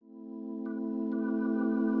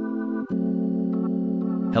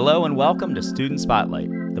Hello and welcome to Student Spotlight,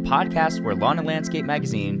 the podcast where Lawn and Landscape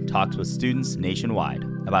Magazine talks with students nationwide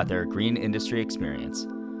about their green industry experience.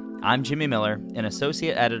 I'm Jimmy Miller, an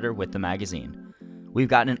associate editor with the magazine. We've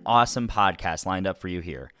got an awesome podcast lined up for you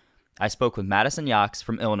here. I spoke with Madison Yocks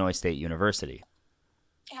from Illinois State University.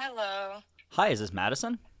 Hello. Hi, is this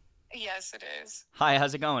Madison? Yes, it is. Hi,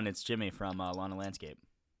 how's it going? It's Jimmy from Lawn and Landscape.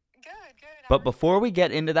 Good. But before we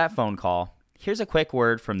get into that phone call, here's a quick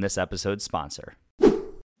word from this episode's sponsor.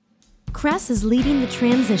 Cress is leading the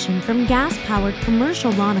transition from gas-powered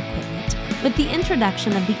commercial lawn equipment with the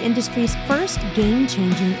introduction of the industry's first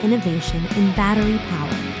game-changing innovation in battery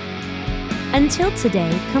power. Until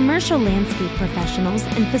today, commercial landscape professionals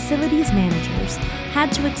and facilities managers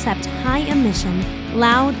had to accept high-emission,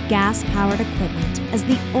 loud gas-powered equipment as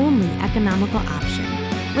the only economical option,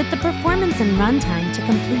 with the performance and runtime to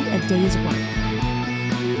complete a day's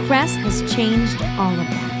work. Cress has changed all of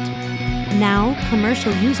that. Now,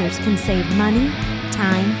 commercial users can save money,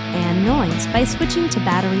 time, and noise by switching to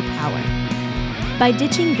battery power. By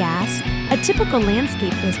ditching gas, a typical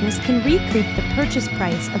landscape business can recoup the purchase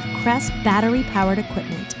price of Cress battery-powered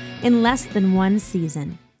equipment in less than one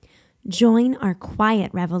season. Join our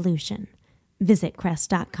quiet revolution. Visit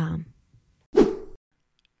Cress.com.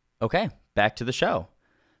 Okay, back to the show.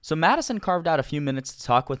 So Madison carved out a few minutes to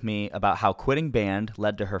talk with me about how quitting band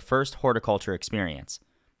led to her first horticulture experience.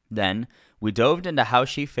 Then, we dove into how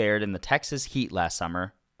she fared in the Texas heat last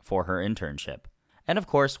summer for her internship. And of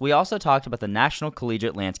course, we also talked about the National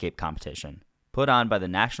Collegiate Landscape Competition, put on by the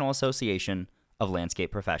National Association of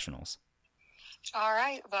Landscape Professionals. All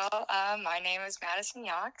right. Well, my name is Madison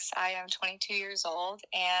Yocks. I am 22 years old,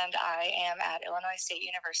 and I am at Illinois State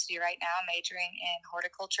University right now, majoring in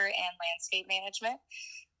horticulture and landscape management.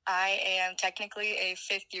 I am technically a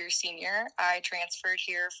fifth-year senior. I transferred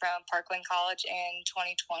here from Parkland College in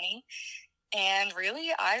 2020. And really,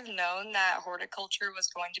 I've known that horticulture was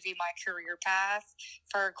going to be my career path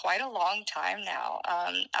for quite a long time now.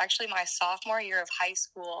 Actually, my sophomore year of high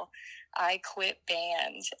school, I quit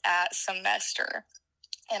band at semester.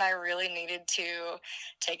 And I really needed to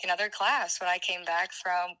take another class when I came back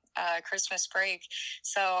from Christmas break.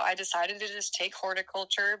 So I decided to just take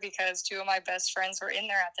horticulture because two of my best friends were in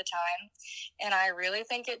there at the time. And I really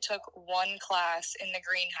think it took one class in the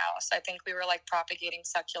greenhouse. I think we were like propagating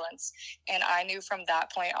succulents. And I knew from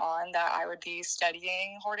that point on that I would be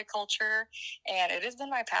studying horticulture. And it has been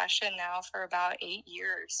my passion now for about 8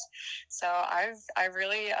 years. So I've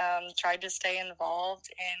really tried to stay involved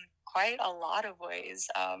in quite a lot of ways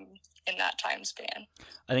in that time span.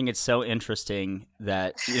 I think it's so interesting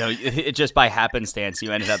that, it just by happenstance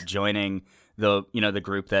you ended up joining the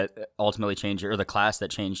group that ultimately changed or the class that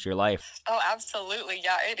changed your life. Oh, absolutely.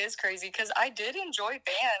 Yeah, it is crazy because I did enjoy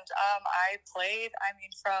band. I played,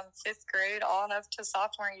 from fifth grade on up to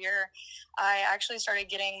sophomore year. I actually started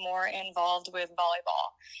getting more involved with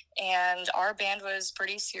volleyball, and our band was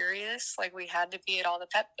pretty serious. Like, we had to be at all the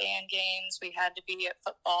pep band games. We had to be at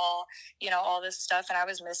football, all this stuff. And I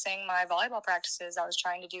was missing my volleyball practices. I was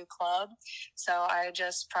trying to do club. So I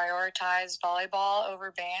just prioritized volleyball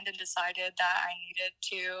over band and decided that I needed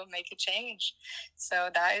to make a change. So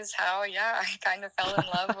that is how, I kind of fell in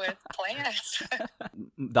love with plants.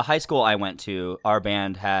 The high school I went to, our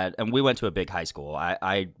band had, and we went to a big high school.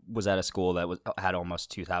 I was at a school that had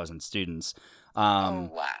almost 2,000 students.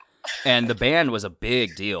 Oh, wow. And the band was a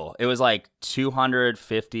big deal. It was like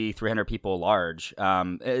 250, 300 people large.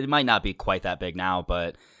 It might not be quite that big now,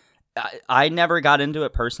 but I never got into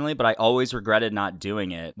it personally, but I always regretted not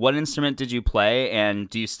doing it. What instrument did you play, and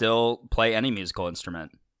do you still play any musical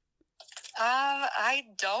instrument? I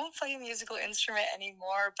don't play a musical instrument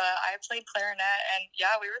anymore, but I played clarinet, and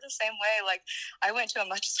we were the same way. Like, I went to a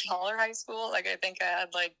much smaller high school. Like, I think I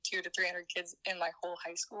had like 200 to 300 kids in my whole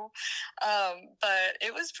high school. But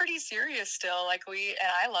it was pretty serious still. Like,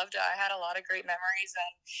 I loved it. I had a lot of great memories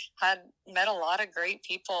and had met a lot of great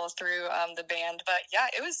people through the band. But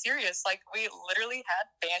it was serious. Like, we literally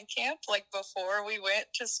had band camp like before we went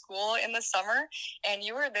to school in the summer, and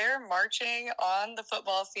you were there marching on the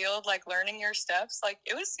football field, like learning your steps. Like,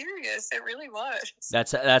 it was serious. It really was.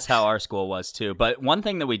 That's how our school was too. But one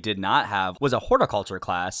thing that we did not have was a horticulture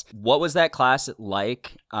class. What was that class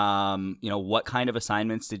like? What kind of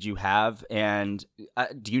assignments did you have? And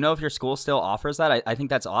do you know if your school still offers that? I think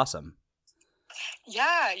that's awesome.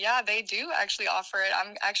 Yeah, they do actually offer it.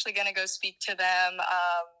 I'm actually going to go speak to them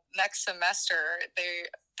next semester,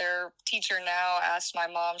 their teacher now asked my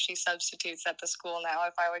mom, she substitutes at the school now,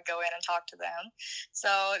 if I would go in and talk to them.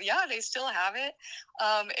 So yeah, they still have it.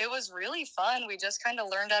 It was really fun. We just kind of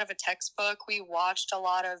learned out of a textbook. We watched a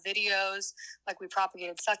lot of videos, like we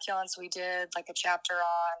propagated succulents. We did like a chapter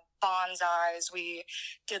on bonsais. We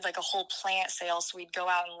did like a whole plant sale. So we'd go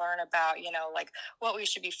out and learn about, like what we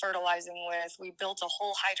should be fertilizing with. We built a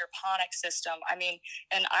whole hydroponic system. I mean,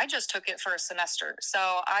 and I just took it for a semester.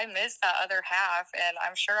 So I missed that other half, and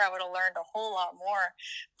I'm sure I would have learned a whole lot more.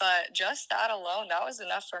 But just that alone, that was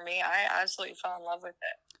enough for me. I absolutely fell in love with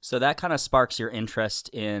it. So that kind of sparks your interest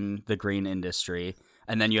in the green industry.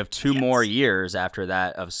 And then you have 2 more years after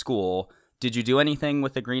that of school. Did you do anything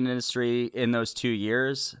with the green industry in those 2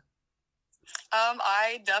 years?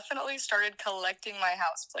 I definitely started collecting my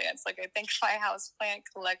houseplants. Like, I think my houseplant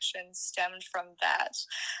collection stemmed from that.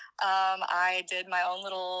 I did my own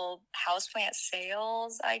little houseplant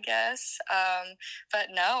sales, I guess. But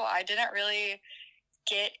no, I didn't really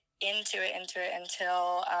get into it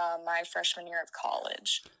until my freshman year of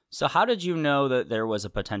college. So how did you know that there was a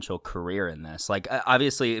potential career in this? Like,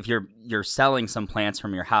 obviously, if you're selling some plants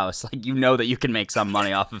from your house, like, you know that you can make some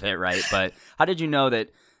money off of it, right? But how did you know that,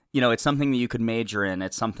 it's something that you could major in?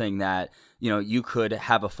 It's something that, you could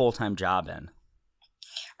have a full-time job in?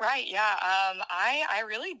 Right. Yeah. I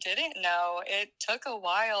really didn't know. It took a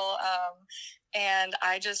while. And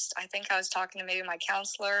I think I was talking to maybe my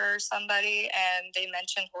counselor or somebody, and they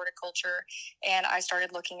mentioned horticulture, and I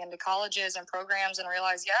started looking into colleges and programs and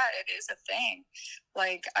realized, yeah, it is a thing.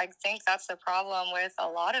 Like, I think that's the problem with a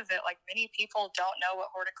lot of it. Like, many people don't know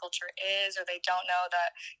what horticulture is, or they don't know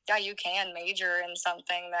that, yeah, you can major in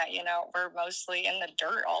something that, we're mostly in the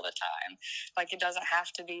dirt all the time. Like, it doesn't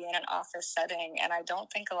have to be in an office setting. And I don't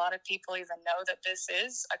think a lot of people even know that this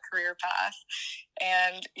is a career path.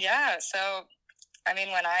 And yeah, so I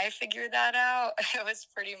mean, when I figured that out, it was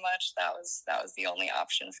pretty much that was the only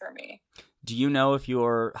option for me. Do you know if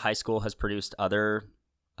your high school has produced other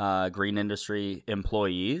green industry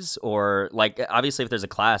employees? Or, like, obviously if there's a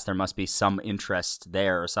class, there must be some interest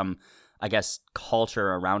there, or some, I guess,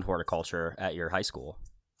 culture around horticulture at your high school.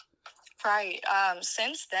 Right.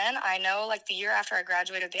 Since then, I know, like, the year after I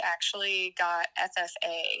graduated, they actually got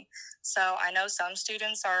FFA. So I know some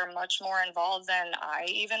students are much more involved than I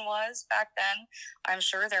even was back then. I'm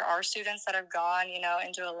sure there are students that have gone,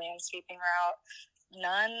 into a landscaping route.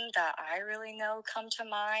 None that I really know come to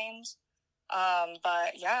mind.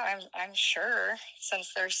 But yeah, I'm sure,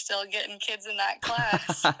 since they're still getting kids in that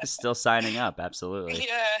class. Still signing up. Absolutely.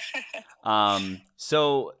 Yeah.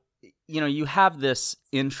 So, you have this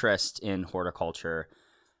interest in horticulture,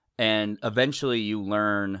 and eventually you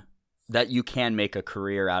learn that you can make a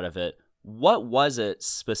career out of it. What was it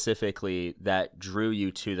specifically that drew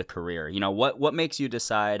you to the career? What makes you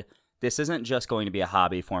decide this isn't just going to be a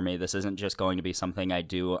hobby for me? This isn't just going to be something I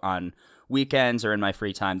do on weekends or in my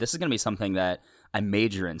free time. This is going to be something that I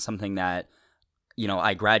major in, something that,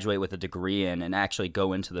 I graduate with a degree in and actually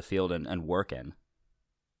go into the field and work in.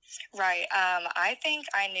 Right. I think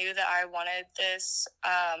I knew that I wanted this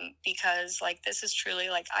because, like, this is truly,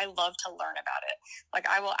 like, I love to learn about it. Like,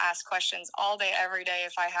 I will ask questions all day, every day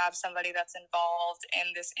if I have somebody that's involved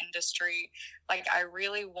in this industry. Like, I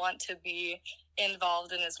really want to be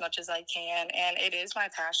involved in as much as I can, and it is my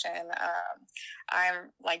passion. I'm,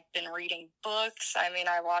 like, been reading books. I mean,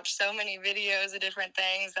 I watch so many videos of different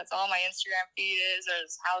things. That's all my Instagram feed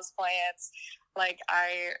is houseplants. Like,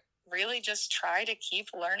 I really just try to keep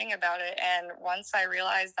learning about it. And once I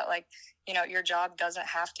realized that, like, your job doesn't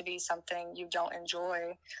have to be something you don't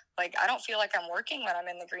enjoy. Like, I don't feel like I'm working when I'm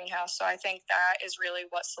in the greenhouse. So I think that is really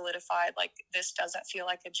what solidified, like, this doesn't feel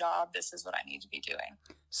like a job. This is what I need to be doing.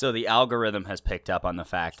 So the algorithm has picked up on the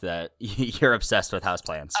fact that you're obsessed with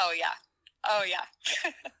houseplants. Oh, yeah.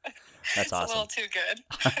 That's awesome. It's a little too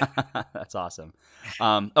good. That's awesome.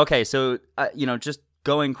 Okay. So, just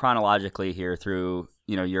going chronologically here through,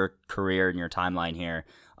 your career and your timeline here,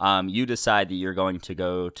 you decide that you're going to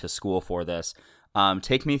go to school for this.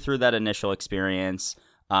 Take me through that initial experience,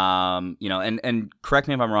 and correct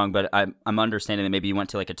me if I'm wrong, but I'm understanding that maybe you went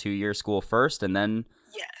to, like, a 2-year school first and then.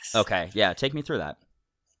 Yes. Okay. Yeah. Take me through that.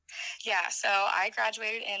 Yeah, so I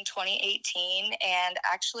graduated in 2018, and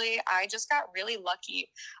actually I just got really lucky.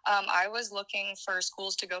 I was looking for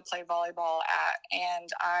schools to go play volleyball at, and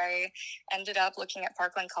I ended up looking at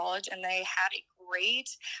Parkland College, and they had a great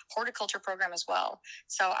horticulture program as well.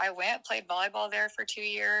 So I went, played volleyball there for 2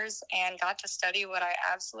 years, and got to study what I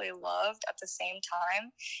absolutely loved at the same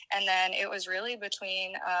time. And then it was really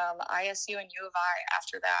between ISU and U of I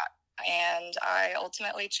after that. and I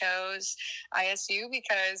ultimately chose ISU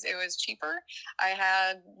because it was cheaper. I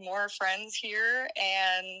had more friends here,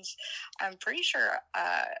 and I'm pretty sure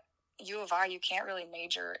U of I, you can't really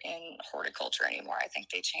major in horticulture anymore. I think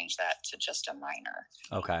they changed that to just a minor.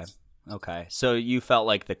 Okay. So you felt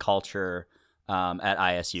like the culture at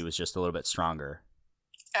ISU was just a little bit stronger.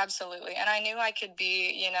 Absolutely. And I knew I could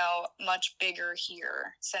be, much bigger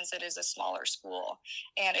here since it is a smaller school.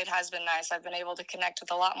 And it has been nice. I've been able to connect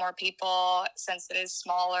with a lot more people since it is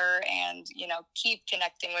smaller and, keep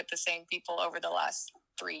connecting with the same people over the last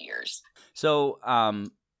 3 years. So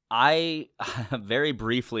I very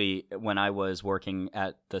briefly, when I was working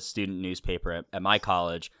at the student newspaper at my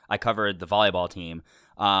college, I covered the volleyball team.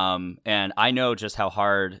 And I know just how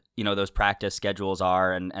hard, those practice schedules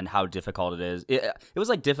are and how difficult it is. It was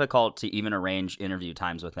like difficult to even arrange interview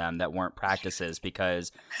times with them that weren't practices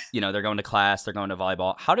because, they're going to class, they're going to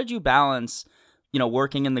volleyball. How did you balance,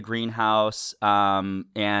 working in the greenhouse and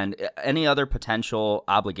any other potential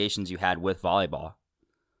obligations you had with volleyball?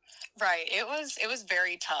 Right. It was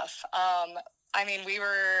very tough. We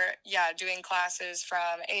were, doing classes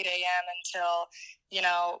from 8 a.m. until,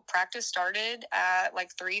 practice started at like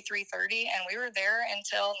 3:30, and we were there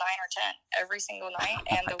until 9 or 10 every single night.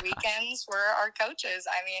 And the weekends were our coaches.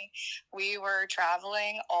 We were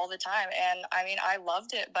traveling all the time, and I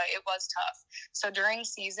loved it, but it was tough. So during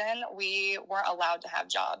season, we weren't allowed to have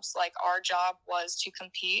jobs. Like, our job was to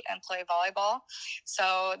compete and play volleyball.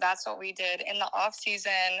 So that's what we did. In the off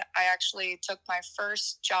season, I actually took my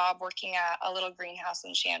first job working at a little greenhouse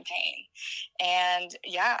in Champaign. And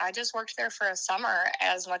I just worked there for a summer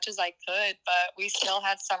as much as I could, but we still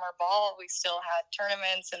had summer ball. We still had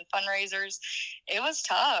tournaments and fundraisers. It was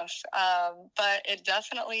tough, but it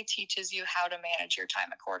definitely teaches you how to manage your time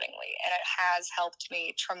accordingly. And it has helped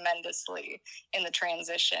me tremendously in the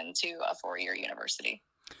transition to a 4-year university.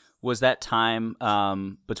 Was that time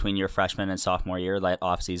between your freshman and sophomore year, that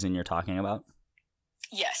off season you're talking about?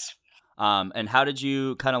 Yes. And how did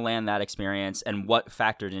you kind of land that experience, and what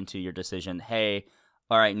factored into your decision? Hey,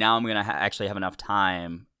 all right, now I'm going to actually have enough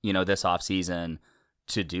time, this off season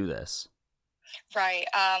to do this. Right.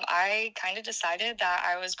 I kind of decided that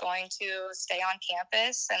I was going to stay on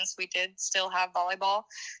campus since we did still have volleyball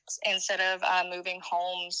instead of moving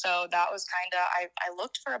home. So that was I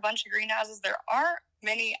looked for a bunch of greenhouses. There aren't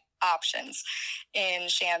many options in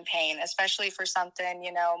Champaign, especially for something,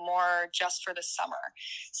 more just for the summer.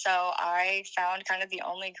 So I found kind of the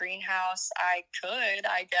only greenhouse I could,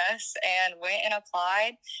 I guess, and went and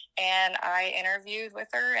applied, and I interviewed with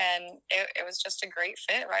her, and it was just a great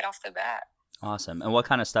fit right off the bat. Awesome. And what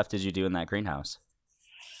kind of stuff did you do in that greenhouse?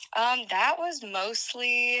 That was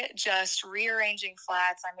mostly just rearranging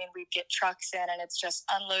flats. We'd get trucks in, and it's just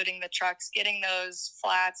unloading the trucks, getting those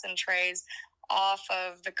flats and trays off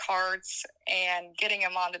of the carts and getting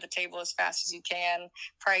them onto the table as fast as you can,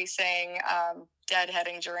 pricing,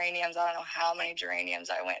 deadheading geraniums. I don't know how many geraniums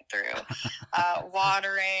I went through,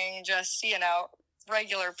 watering, just,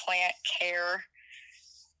 regular plant care.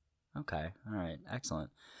 Okay. All right.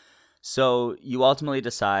 Excellent. So you ultimately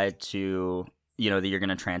decide to, that you're going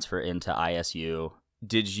to transfer into ISU.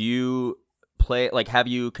 Did you play, have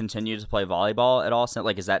you continued to play volleyball at all?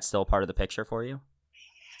 Is that still part of the picture for you?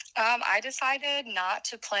 I decided not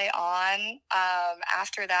to play on.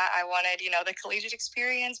 After that, I wanted, the collegiate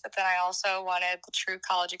experience, but then I also wanted the true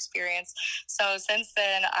college experience. So since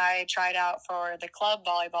then, I tried out for the club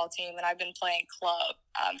volleyball team, and I've been playing club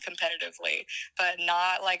competitively, but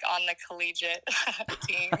not on the collegiate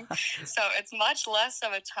team. So it's much less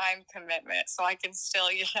of a time commitment. So I can still,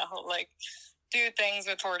 do things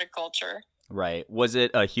with horticulture. Right. Was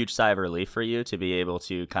it a huge sigh of relief for you to be able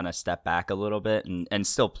to kind of step back a little bit and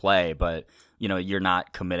still play, but, you're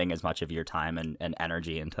not committing as much of your time and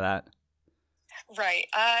energy into that? Right.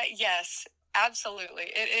 Yes,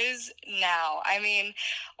 absolutely. It is now.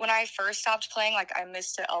 When I first stopped playing, I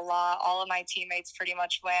missed it a lot. All of my teammates pretty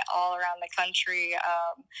much went all around the country.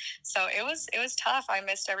 So it was tough. I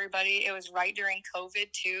missed everybody. It was right during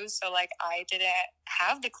COVID too. So I didn't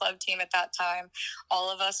have the club team at that time. All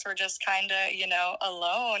of us were just kind of,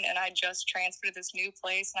 alone, and I just transferred to this new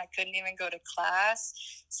place, and I couldn't even go to class.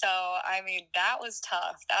 So, that was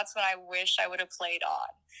tough. That's when I wish I would have played on.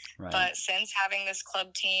 Right. But since having this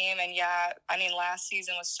club team, and last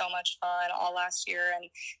season was so much fun, all last year, and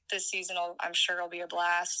this season I'm sure will be a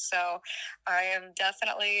blast. So I am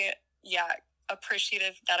definitely,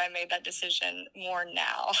 appreciative that I made that decision more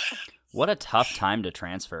now. What a tough time to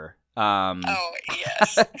transfer. Oh,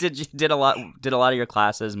 yes. Did a lot of your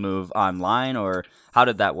classes move online, or how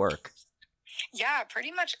did that work? Yeah,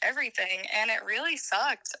 pretty much everything. And it really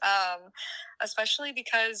sucked, especially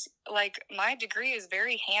because, like, my degree is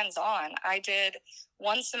very hands on. I did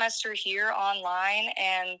one semester here online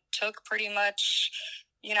and took pretty much,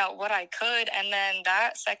 what I could. And then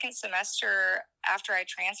that second semester, after I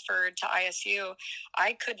transferred to ISU,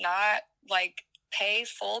 I could not, like, pay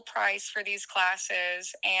full price for these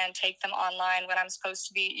classes and take them online when I'm supposed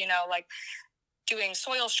to be, like doing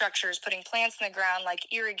soil structures, putting plants in the ground, like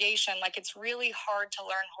irrigation. Like, it's really hard to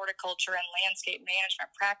learn horticulture and landscape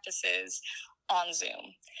management practices on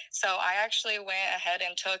Zoom. So I actually went ahead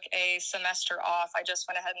and took a semester off. I just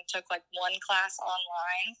went ahead and took like one class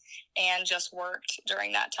online and just worked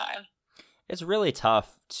during that time. It's really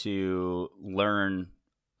tough to learn.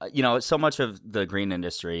 So much of the green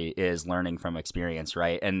industry is learning from experience,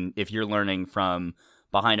 right? And if you're learning from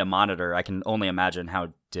behind a monitor, I can only imagine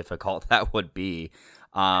how difficult that would be.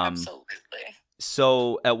 Absolutely.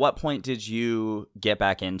 So at what point did you get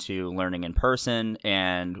back into learning in person,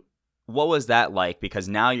 and what was that like? Because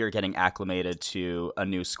now you're getting acclimated to a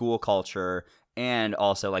new school culture and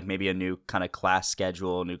also like maybe a new kind of class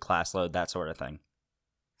schedule, new class load, that sort of thing.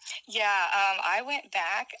 Yeah, I went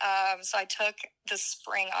back. So I took the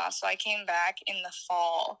spring off. So I came back in the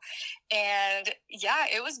fall. And yeah,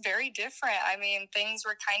 it was very different. I mean, things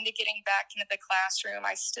were kind of getting back into the classroom.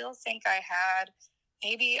 I still think I had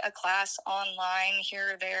maybe a class online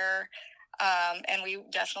here or there. And we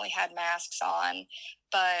definitely had masks on.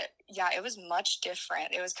 But yeah, it was much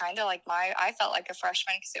different. It was kind of like I felt like a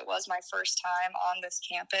freshman because it was my first time on this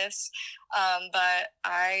campus. But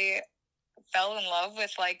I fell in love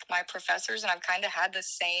with like my professors, and I've kind of had the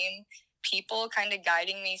same people kind of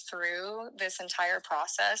guiding me through this entire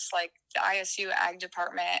process. Like the ISU Ag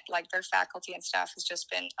department, like their faculty and staff has just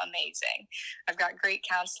been amazing. I've got great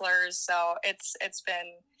counselors, so it's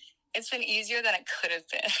been easier than it could have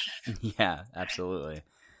been. Yeah, absolutely.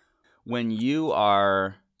 When you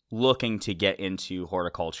are looking to get into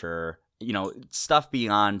horticulture, stuff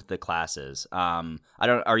beyond the classes.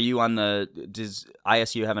 Are you on does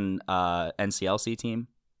ISU have an NCLC team?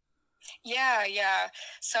 Yeah.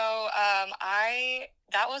 So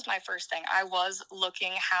that was my first thing. I was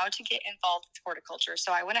looking how to get involved with horticulture.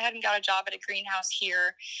 So I went ahead and got a job at a greenhouse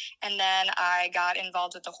here. And then I got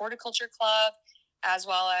involved with the horticulture club, as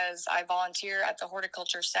well as I volunteer at the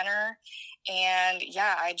horticulture center. And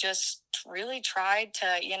yeah, I just really tried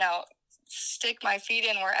to, stick my feet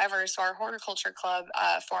in wherever. So our horticulture club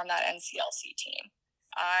formed that NCLC team.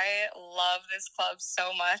 I love this club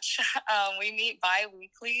so much. We meet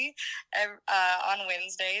bi-weekly on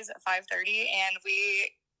Wednesdays at 5:30, and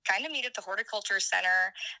we kind of meet at the horticulture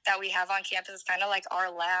center that we have on campus. It's kind of like our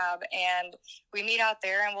lab, and we meet out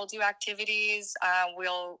there and we'll do activities.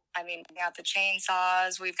 Bring out the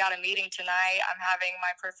chainsaws. We've got a meeting tonight. I'm having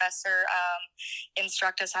my professor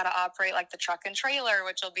instruct us how to operate like the truck and trailer,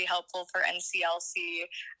 which will be helpful for NCLC.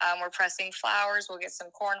 We're pressing flowers. We'll get some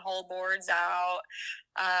cornhole boards out.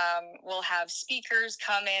 We'll have speakers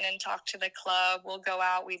come in and talk to the club. We'll go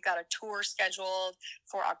out. We've got a tour scheduled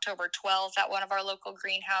for October 12th at one of our local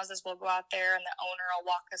greenhouses. We'll go out there and the owner will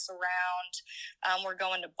walk us around. We're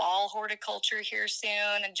going to ball horticulture here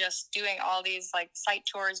soon and just doing all these like site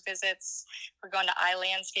tours, visits. We're going to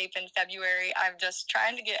iLandscape in February. I'm just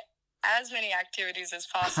trying to get as many activities as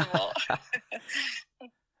possible.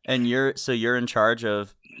 And you're in charge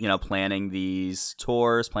of, planning these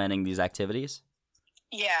tours, planning these activities?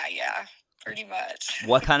 Yeah, pretty much.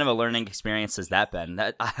 What kind of a learning experience has that been?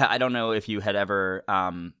 That I don't know if you had ever,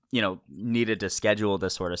 needed to schedule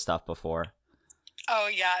this sort of stuff before. Oh,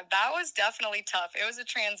 yeah, that was definitely tough. It was a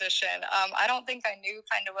transition. I don't think I knew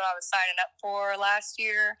kind of what I was signing up for last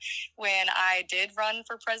year when I did run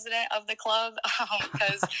for president of the club.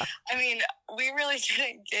 Because, we really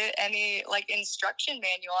didn't get any like instruction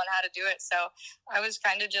manual on how to do it. So I was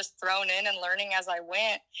kind of just thrown in and learning as I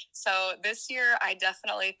went. So this year, I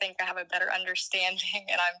definitely think I have a better understanding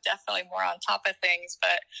and I'm definitely more on top of things.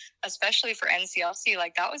 But especially for NCLC,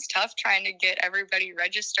 like that was tough trying to get everybody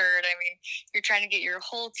registered. You're trying to get your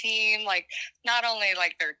whole team, like not only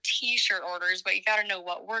like their t-shirt orders, but you got to know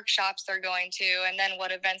what workshops they're going to and then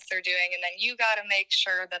what events they're doing. And then you got to make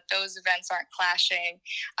sure that those events aren't clashing.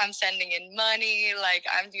 I'm sending in money, like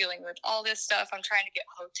I'm dealing with all this stuff. I'm trying to get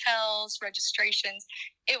hotels, registrations.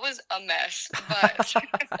 It was a mess, but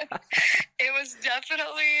it was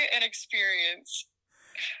definitely an experience.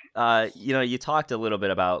 You talked a little bit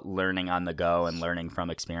about learning on the go and learning from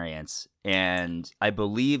experience. And I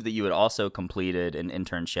believe that you had also completed an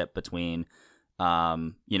internship between,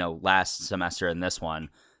 last semester and this one.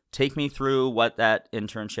 Take me through what that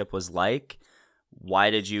internship was like. Why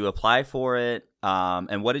did you apply for it?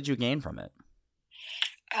 And what did you gain from it?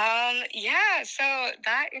 Yeah, so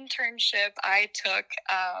that internship I took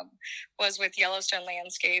was with Yellowstone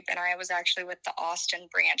Landscape, and I was actually with the Austin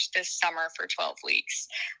branch this summer for 12 weeks.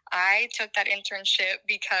 I took that internship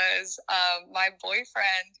because my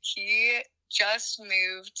boyfriend, he just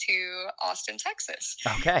moved to Austin, Texas.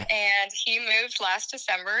 Okay. And he moved last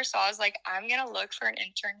December. So I was like, I'm going to look for an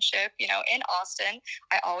internship, in Austin.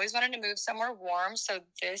 I always wanted to move somewhere warm. So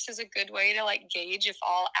this is a good way to like gauge if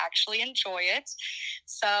I'll actually enjoy it.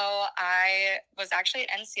 So I was actually at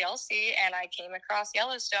NCLC and I came across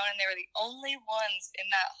Yellowstone, and they were the only ones in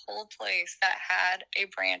that whole place that had a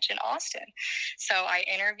branch in Austin. So I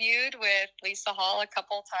interviewed with Lisa Hall a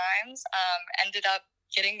couple times, ended up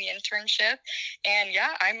getting the internship, and yeah,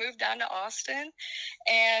 I moved down to Austin,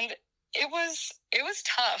 and it was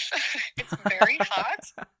tough. It's very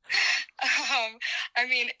hot. I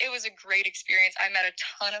mean, it was a great experience. I met a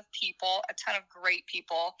ton of people, a ton of great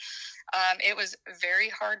people. It was very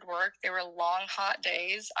hard work. There were long, hot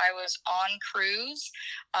days. I was on cruise.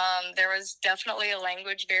 There was definitely a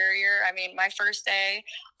language barrier. I mean, my first day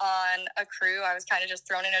on a crew, I was kind of just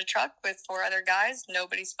thrown in a truck with 4 other guys.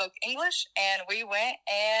 Nobody spoke English, and we went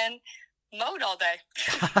and mowed all day.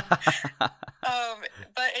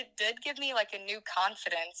 But it did give me like a new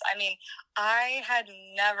confidence. I mean, I had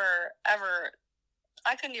never, ever,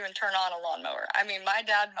 I couldn't even turn on a lawnmower. I mean, my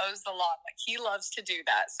dad mows the lawn. Like, he loves to do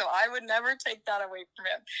that. So I would never take that away from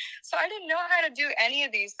him. So I didn't know how to do any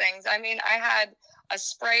of these things. I mean, I had a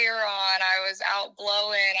sprayer on. I was out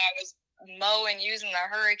blowing. I was mowing using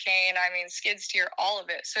the hurricane. I mean, skid steer, all of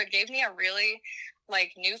it. So it gave me a really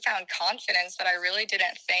like newfound confidence that I really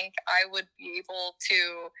didn't think I would be able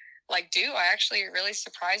to like do. I actually really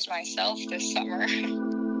surprised myself this summer.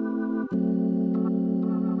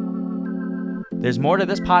 There's more to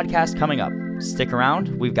this podcast coming up. Stick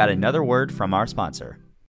around. We've got another word from our sponsor.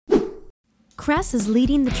 Cress is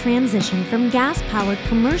leading the transition from gas-powered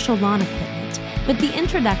commercial lawn equipment with the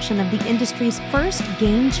introduction of the industry's first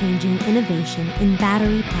game-changing innovation in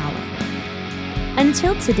battery power.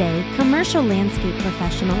 Until today, commercial landscape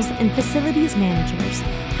professionals and facilities managers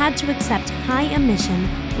had to accept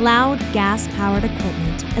high-emission, loud gas-powered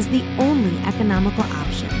equipment as the only economical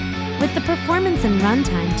option, with the performance and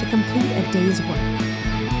runtime to complete a day's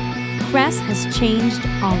work. Cress has changed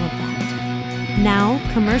all of that. Now,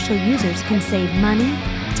 commercial users can save money,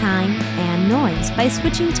 time, and noise by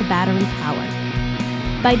switching to battery power.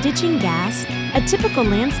 By ditching gas, a typical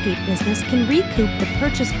landscape business can recoup the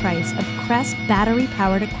purchase price of Cress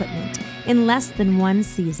battery-powered equipment in less than 1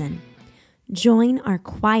 season. Join our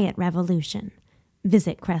quiet revolution.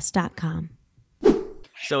 Visit Cress.com.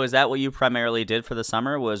 So is that what you primarily did for the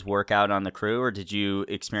summer, was work out on the crew, or did you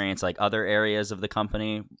experience like other areas of the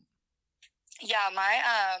company? Yeah, my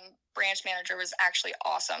branch manager was actually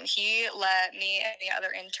awesome. He let me and the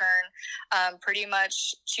other intern pretty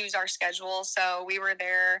much choose our schedule. So we were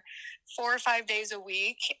there 4 or 5 days a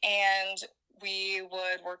week, and we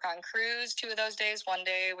would work on crews 2 of those days, 1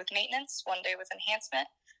 day with maintenance, 1 day with enhancement.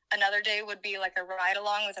 Another day would be like a ride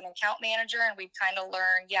along with an account manager, and we'd kind of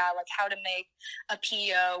learn, like how to make a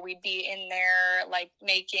PO. We'd be in there like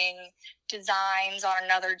making designs on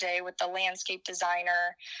another day with the landscape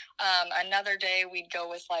designer. Another day we'd go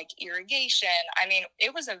with like irrigation. I mean,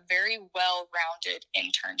 it was a very well-rounded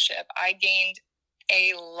internship. I gained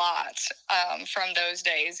a lot from those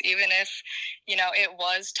days. Even if, it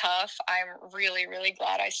was tough, I'm really, really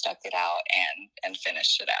glad I stuck it out and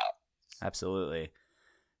finished it out. Absolutely.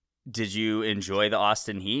 Did you enjoy the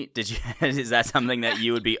Austin heat? Is that something that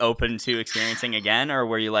you would be open to experiencing again, or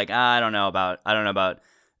were you like, I don't know about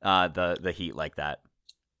the heat like that?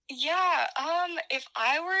 Yeah, if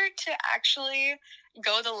I were to actually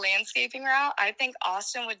go the landscaping route, I think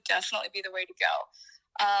Austin would definitely be the way to go.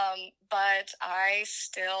 But I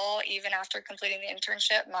still, even after completing the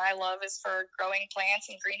internship, my love is for growing plants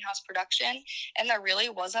and greenhouse production. And there really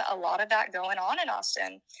wasn't a lot of that going on in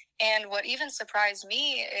Austin. And what even surprised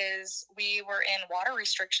me is we were in water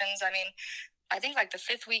restrictions. I mean, I think like the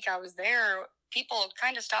 5th week I was there, people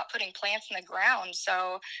kind of stopped putting plants in the ground.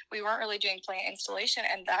 So we weren't really doing plant installation.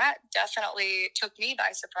 And that definitely took me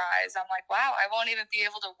by surprise. I'm like, wow, I won't even be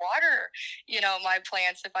able to water, my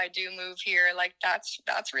plants if I do move here. Like that's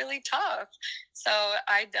really tough. So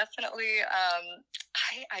I definitely,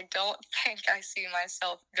 I don't think I see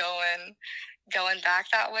myself going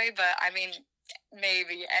back that way. But I mean,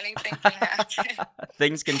 maybe anything can happen.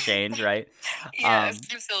 Things can change, right? Yes,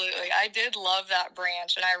 absolutely. I did love that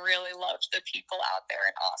branch, and I really loved the people out there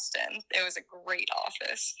in Austin. It was a great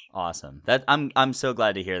office. Awesome. I'm so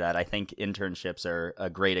glad to hear that. I think internships are a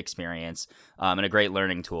great experience, and a great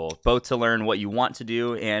learning tool, both to learn what you want to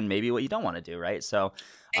do and maybe what you don't want to do, right? So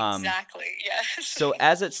Exactly. Yes. so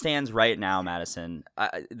as it stands right now, Madison,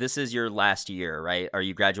 this is your last year, right? Are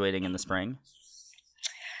you graduating in the spring?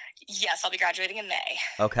 Yes, I'll be graduating in May.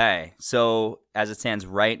 Okay. So as it stands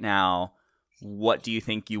right now, what do you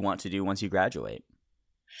think you want to do once you graduate?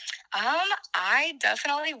 I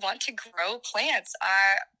definitely want to grow plants.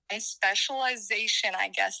 My specialization, I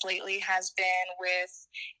guess, lately has been with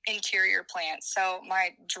interior plants. So my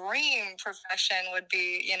dream profession would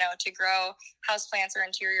be, to grow houseplants or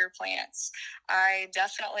interior plants. I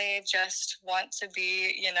definitely just want to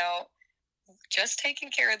be, just taking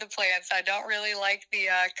care of the plants. I don't really like the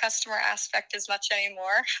customer aspect as much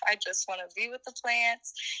anymore. I just want to be with the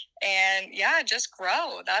plants and just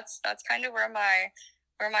grow. That's kind of where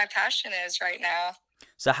my passion is right now.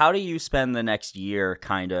 So how do you spend the next year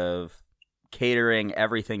kind of catering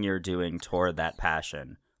everything you're doing toward that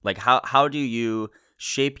passion? Like how do you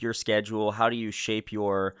shape your schedule? How do you shape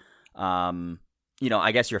your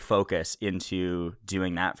I guess your focus into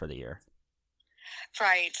doing that for the year?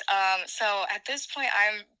 Right. So at this point,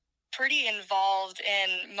 I'm pretty involved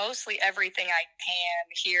in mostly everything I can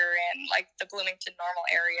here in like the Bloomington Normal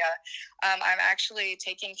area. I'm actually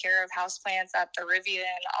taking care of houseplants at the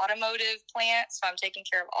Rivian Automotive plant, so I'm taking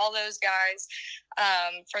care of all those guys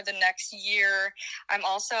for the next year. I'm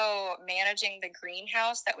also managing the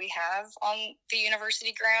greenhouse that we have on the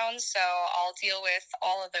university grounds, so I'll deal with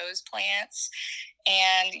all of those plants.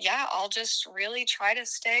 And I'll just really try to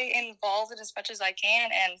stay involved in as much as I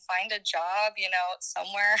can and find a job,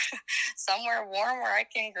 somewhere warm where I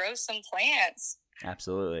can grow some plants.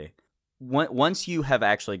 Absolutely. Once you have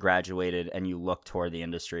actually graduated and you look toward the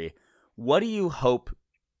industry, what do you hope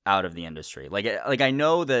out of the industry? Like I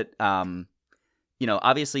know that,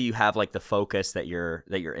 obviously you have like the focus that you're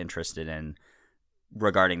interested in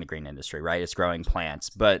regarding the green industry, right? It's growing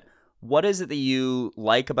plants, but what is it that you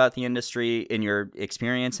like about the industry in your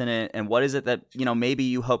experience in it? And what is it that, maybe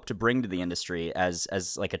you hope to bring to the industry as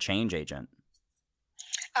like a change agent?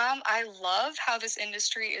 I love how this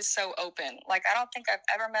industry is so open. Like, I don't think I've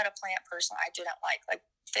ever met a plant person I didn't like. Like,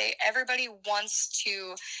 everybody wants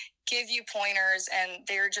to give you pointers, and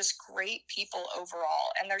they're just great people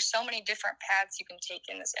overall. And there's so many different paths you can take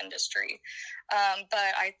in this industry.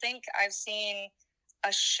 But I think I've seen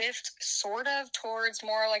a shift sort of towards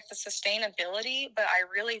more like the sustainability, but I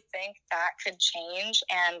really think that could change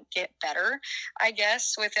and get better, I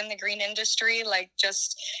guess, within the green industry. Like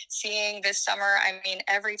just seeing this summer,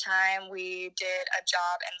 every time we did a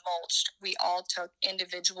job and mulched, we all took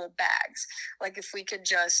individual bags. Like if we could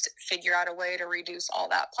just figure out a way to reduce all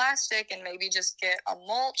that plastic and maybe just get a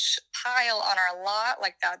mulch pile on our lot,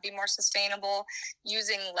 like that would be more sustainable,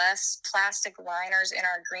 using less plastic liners in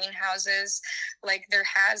our greenhouses. Like there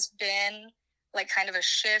has been like kind of a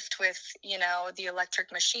shift with, the electric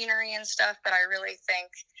machinery and stuff, but I really think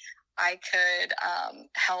I could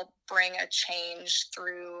help bring a change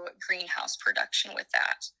through greenhouse production with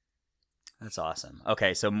that. That's awesome.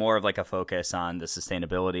 Okay, so more of like a focus on the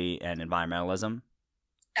sustainability and environmentalism?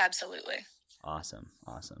 Absolutely. Awesome.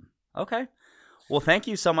 Okay. Well, thank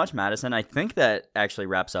you so much, Madison. I think that actually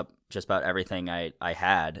wraps up just about everything I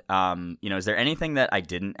had. Is there anything that I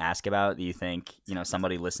didn't ask about that you think,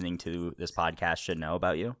 somebody listening to this podcast should know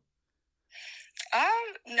about you?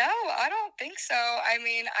 No, I don't think so.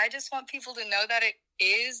 I just want people to know that it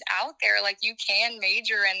is out there. Like you can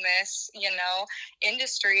major in this,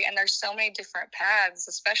 industry, and there's so many different paths,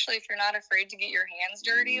 especially if you're not afraid to get your hands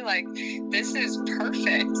dirty. Like this is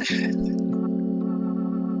perfect.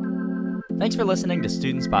 Thanks for listening to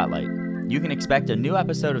Student Spotlight. You can expect a new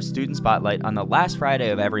episode of Student Spotlight on the last Friday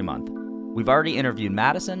of every month. We've already interviewed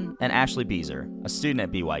Madison and Ashley Beezer, a student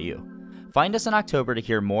at BYU. Find us in October to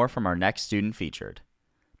hear more from our next student featured.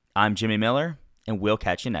 I'm Jimmy Miller, and we'll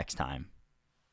catch you next time.